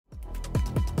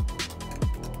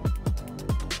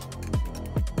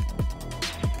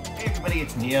everybody,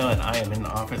 it's Neil and I am in the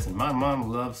office and my mom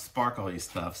loves sparkly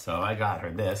stuff, so I got her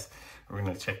this. We're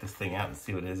gonna check this thing out and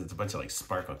see what it is. It's a bunch of like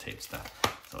sparkle tape stuff.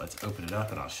 So let's open it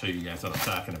up and I'll show you guys what I'm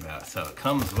talking about. So it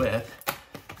comes with,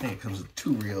 I think it comes with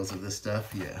 2 reels of this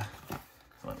stuff, yeah.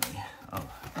 So let me, oh,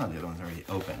 the other one's already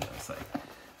open, it looks like.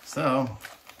 So,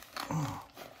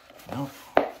 well,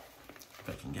 if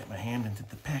I can get my hand into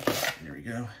the package, here we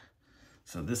go.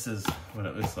 So this is what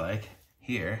it looks like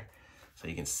here. So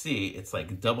you can see it's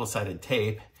like double-sided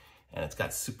tape and it's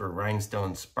got super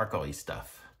rhinestone sparkly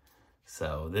stuff.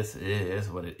 So this is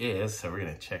what it is. So we're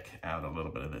gonna check out a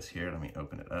little bit of this here. Let me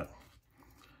open it up.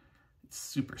 It's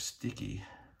super sticky,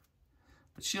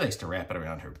 but she likes to wrap it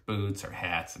around her boots or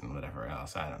hats and whatever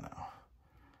else. I don't know.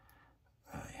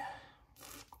 Yeah.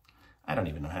 I don't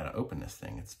even know how to open this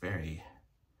thing. It's been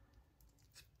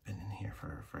in here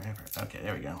for forever. Okay,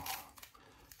 there we go.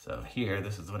 So here,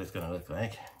 this is what it's gonna look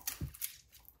like.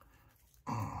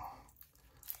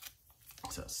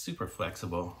 So super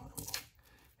flexible.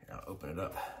 Here, I'll open it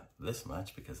up this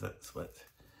much because that's what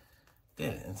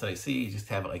did it. And so you see, you just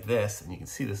have it like this, and you can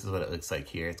see this is what it looks like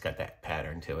here. It's got that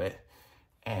pattern to it.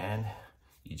 And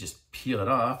you just peel it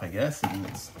off, I guess, and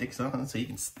it sticks on, so you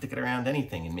can stick it around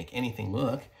anything and make anything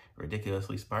look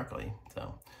ridiculously sparkly.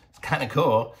 So it's kind of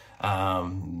cool.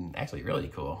 Actually really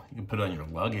cool. You can put it on your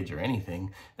luggage or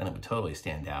anything, then it would totally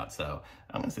stand out. So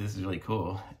I'm gonna say this is really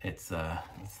cool. It's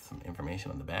some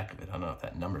information on the back of it. I don't know if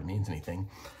that number means anything,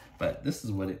 but this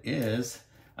is what it is.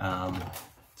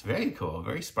 It's very cool,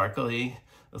 very sparkly.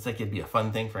 Looks like it'd be a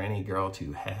fun thing for any girl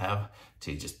to have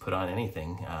to just put on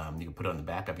anything. You can put it on the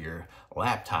back of your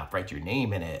laptop, write your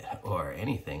name in it or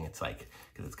anything. It's like,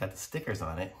 because it's got the stickers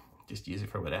on it, just use it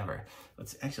for whatever.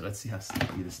 Let's see how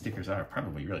sticky the stickers are.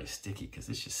 Probably really sticky because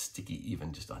it's just sticky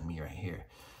even just on me right here.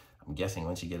 I'm guessing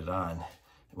once you get it on,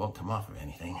 it won't come off of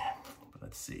anything. But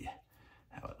let's see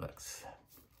how it looks.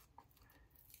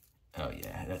 Oh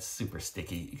yeah, that's super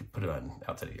sticky. You could put it on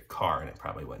outside of your car and it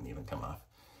probably wouldn't even come off.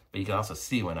 But you can also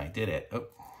see when I did it. Oh,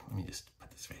 let me just put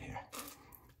this right here.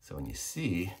 So when you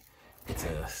see,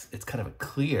 it's kind of a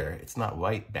clear. It's not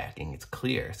white backing. It's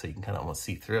clear, so you can kind of almost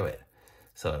see through it.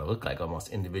 So it'll look like almost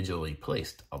individually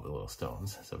placed, all the little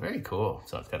stones. So very cool.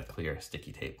 So it's got a clear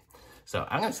sticky tape. So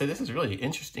I'm gonna say this is really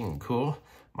interesting and cool.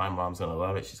 My mom's gonna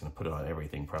love it. She's gonna put it on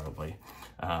everything probably.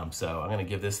 So I'm gonna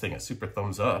give this thing a super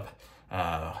thumbs up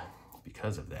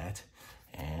because of that.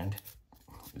 And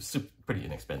it's pretty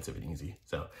inexpensive and easy.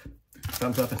 So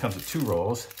thumbs up. It comes with 2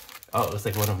 rolls. Oh, it looks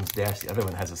like one of them's dashed. The other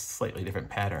one has a slightly different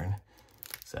pattern.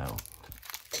 So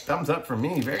thumbs up for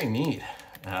me, very neat.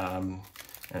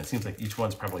 And it seems like each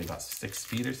one's probably about 6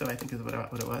 feet or so, I think is what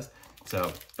it was. So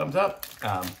thumbs up.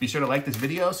 Be sure to like this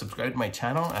video, subscribe to my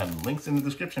channel, and links in the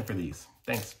description for these.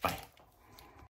 Thanks, bye.